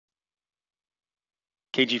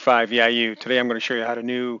KG5 EIU. Today I'm going to show you how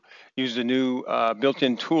to use the new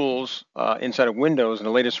built-in tools inside of Windows in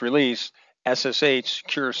the latest release, SSH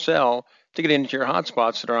Secure Cell, to get into your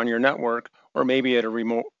hotspots that are on your network or maybe at a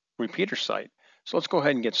remote repeater site. So let's go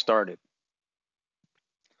ahead and get started.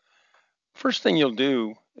 First thing you'll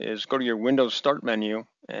do is go to your Windows Start menu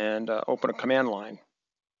and open a command line.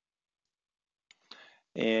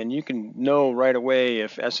 And you can know right away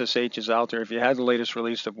if SSH is out there. If you had the latest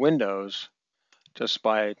release of Windows, just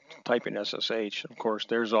by typing SSH. Of course,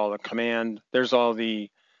 there's all the commands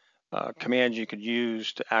you could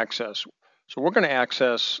use to access. So we're going to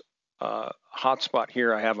access a hotspot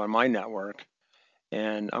here I have on my network,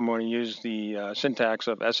 and I'm going to use the syntax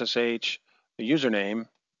of SSH, the username,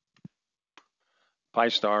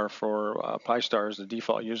 Pi-star for Pi-star is the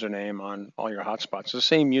default username on all your hotspots. It's the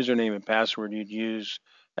same username and password you'd use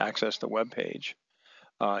to access the web page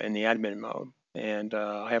in the admin mode. And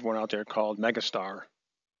I have one out there called Megastar.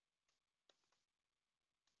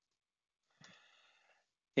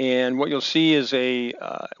 And what you'll see is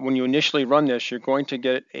when you initially run this, you're going to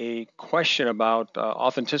get a question about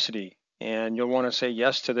authenticity. And you'll want to say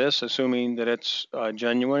yes to this, assuming that it's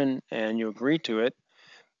genuine and you agree to it.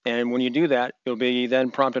 And when you do that, you'll be then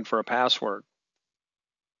prompted for a password.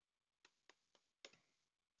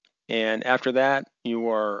 And after that, you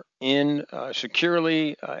are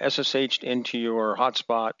securely SSH'd into your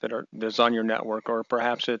hotspot that's on your network, or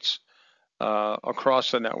perhaps it's across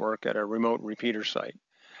the network at a remote repeater site.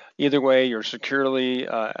 Either way, you're securely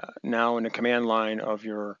now in the command line of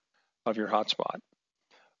your hotspot.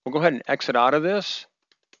 We'll go ahead and exit out of this,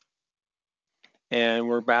 and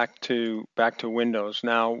we're back to Windows.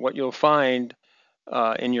 Now, what you'll find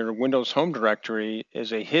in your Windows home directory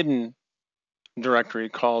is a hidden directory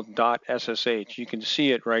called .ssh. You can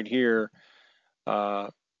see it right here,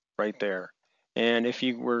 right there. And if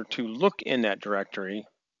you were to look in that directory,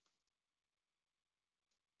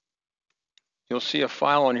 you'll see a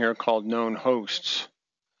file on here called known hosts.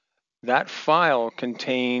 That file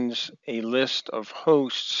contains a list of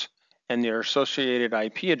hosts and their associated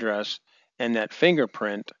IP address and that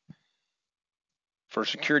fingerprint for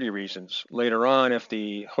security reasons. Later on, if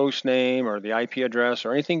the host name or the IP address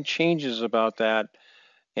or anything changes about that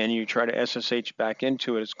and you try to SSH back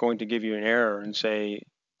into it, it's going to give you an error and say,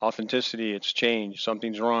 authenticity, it's changed,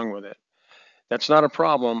 something's wrong with it. That's not a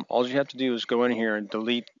problem. All you have to do is go in here and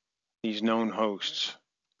delete these known hosts.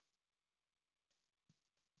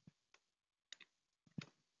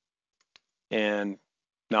 And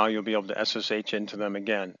now you'll be able to SSH into them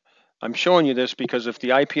again. I'm showing you this because if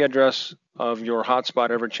the IP address of your hotspot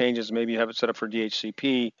ever changes, maybe you have it set up for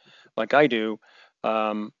DHCP like I do,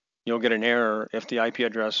 you'll get an error if the IP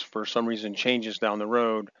address for some reason changes down the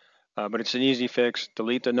road. But it's an easy fix.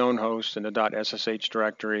 Delete the known host in the .ssh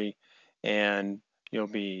directory and you'll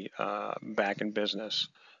be back in business.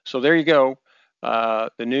 So there you go.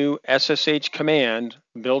 The new SSH command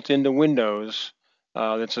built into Windows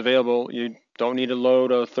that's available. You don't need to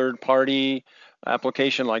load a third-party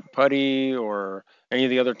application like PuTTY or any of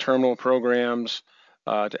the other terminal programs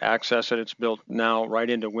to access it. It's built now right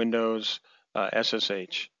into Windows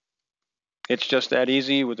SSH. It's just that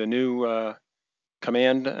easy with a new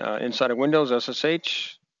command inside of Windows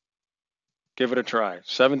SSH. Give it a try.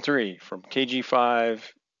 7.3 from KG5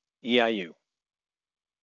 EIU.